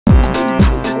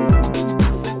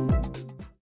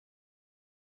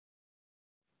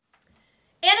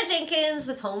Jenkins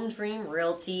with Home Dream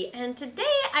Realty, and today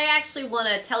I actually want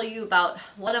to tell you about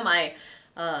one of my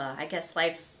I guess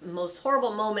life's most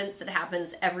horrible moments that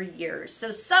happens every year.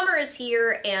 So summer is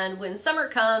here, and when summer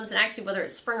comes, and actually whether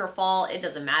it's spring or fall, it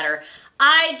doesn't matter,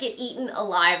 I get eaten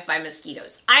alive by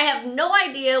mosquitoes. I have no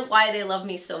idea why they love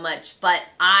me so much, but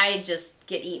I just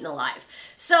get eaten alive.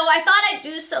 So I thought I'd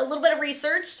do a little bit of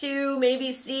research to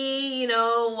maybe see,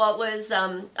 what was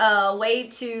a way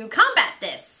to combat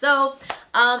this. So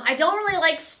I don't really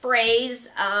like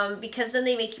sprays because then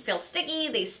they make you feel sticky,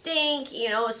 they stink,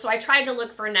 so I tried to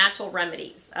look for natural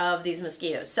remedies of these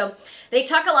mosquitoes. So they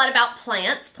talk a lot about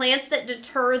plants that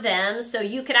deter them. So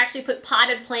you could actually put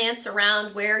potted plants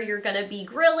around where you're going to be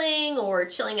grilling or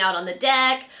chilling out on the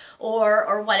deck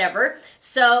or whatever.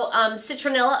 So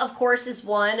citronella, of course, is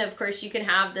one. Of course, you can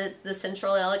have the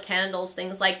citronella candles,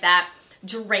 things like that.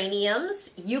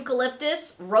 Geraniums,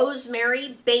 eucalyptus,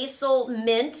 rosemary, basil,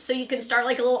 mint. So you can start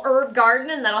like a little herb garden,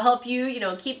 and that'll help you,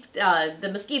 keep the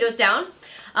mosquitoes down.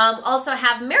 Also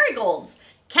have marigolds,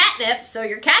 catnip, so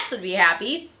your cats would be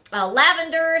happy.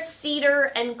 Lavender,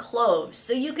 cedar, and cloves.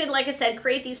 So you can, like I said,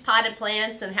 create these potted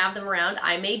plants and have them around.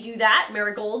 I may do that.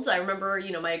 Marigolds, I remember,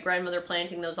 my grandmother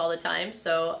planting those all the time.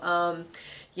 So,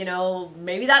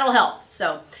 maybe that'll help.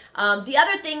 So, the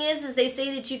other thing is they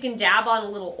say that you can dab on a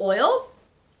little oil.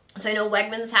 So I know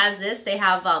Wegmans has this. They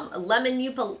have lemon,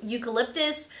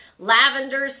 eucalyptus,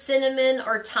 lavender, cinnamon,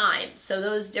 or thyme. So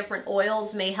those different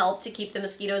oils may help to keep the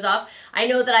mosquitoes off. I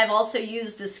know that I've also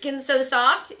used the Skin So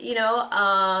Soft,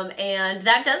 and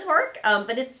that does work,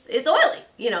 but it's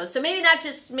oily, so maybe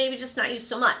just not use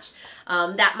so much.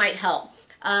 That might help.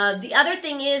 The other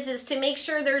thing is to make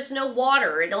sure there's no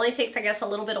water. It only takes, I guess, a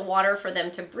little bit of water for them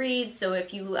to breed. So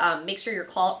if you make sure your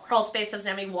crawl space doesn't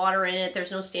have any water in it,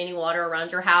 there's no standing water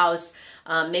around your house,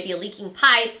 maybe a leaking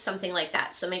pipe, something like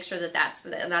that. So make sure that that's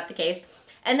not the case.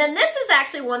 And then this is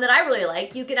actually one that I really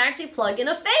like. You can actually plug in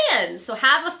a fan. So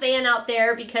have a fan out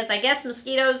there, because I guess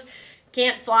mosquitoes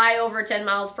can't fly over 10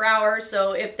 miles per hour.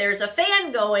 So if there's a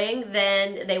fan going,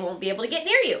 then they won't be able to get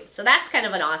near you. So that's kind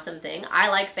of an awesome thing. I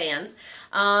like fans.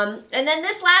 And then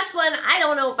this last one, I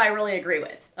don't know if I really agree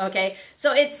with. Okay,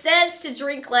 so it says to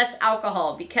drink less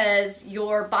alcohol because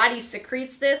your body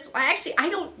secretes this. I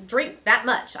don't drink that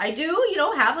much. I do,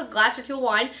 have a glass or two of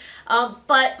wine.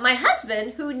 But my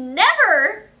husband, who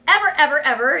never,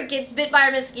 ever gets bit by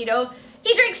a mosquito,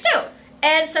 he drinks too.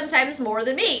 And sometimes more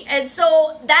than me. And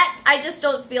so that, I just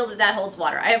don't feel that holds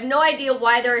water. I have no idea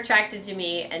why they're attracted to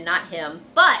me and not him.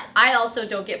 But I also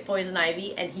don't get poison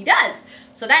ivy, and he does.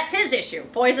 So that's his issue,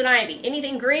 poison ivy.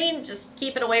 Anything green, just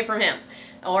keep it away from him.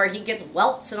 Or he gets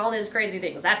welts and all these crazy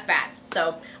things. That's bad.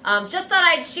 So just thought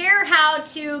I'd share how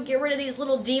to get rid of these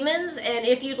little demons. And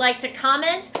if you'd like to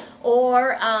comment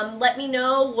or let me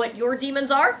know what your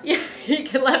demons are, you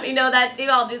can let me know that too.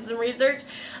 I'll do some research.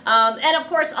 And of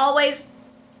course, always,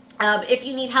 if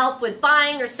you need help with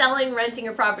buying or selling, renting,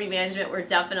 or property management, we're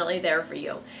definitely there for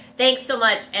you. Thanks so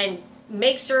much, and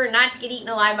make sure not to get eaten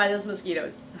alive by those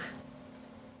mosquitoes.